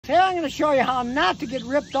Today I'm going to show you how not to get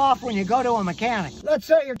ripped off when you go to a mechanic. Let's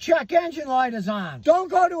say your check engine light is on. Don't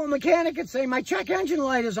go to a mechanic and say, my check engine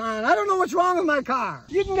light is on. I don't know what's wrong with my car.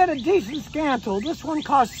 You can get a decent scan tool. This one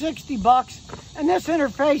costs $60, and this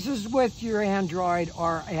interfaces with your Android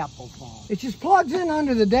or Apple phone. It just plugs in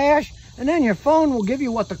under the dash, and then your phone will give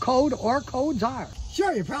you what the code or codes are.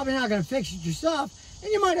 Sure, you're probably not going to fix it yourself,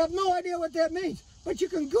 and you might have no idea what that means, but you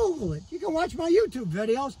can Google it. You can watch my YouTube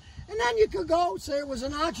videos, and then you could go say it was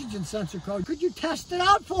an oxygen sensor code. Could you test it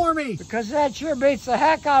out for me? Because that sure beats the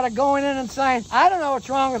heck out of going in and saying, I don't know what's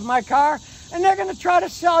wrong with my car, and they're going to try to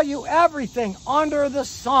sell you everything under the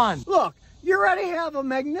sun. Look, you already have a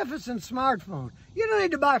magnificent smartphone. You don't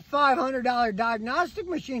need to buy a $500 diagnostic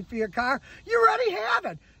machine for your car. You already have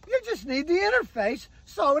it. You just need the interface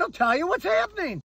so it'll tell you what's happening.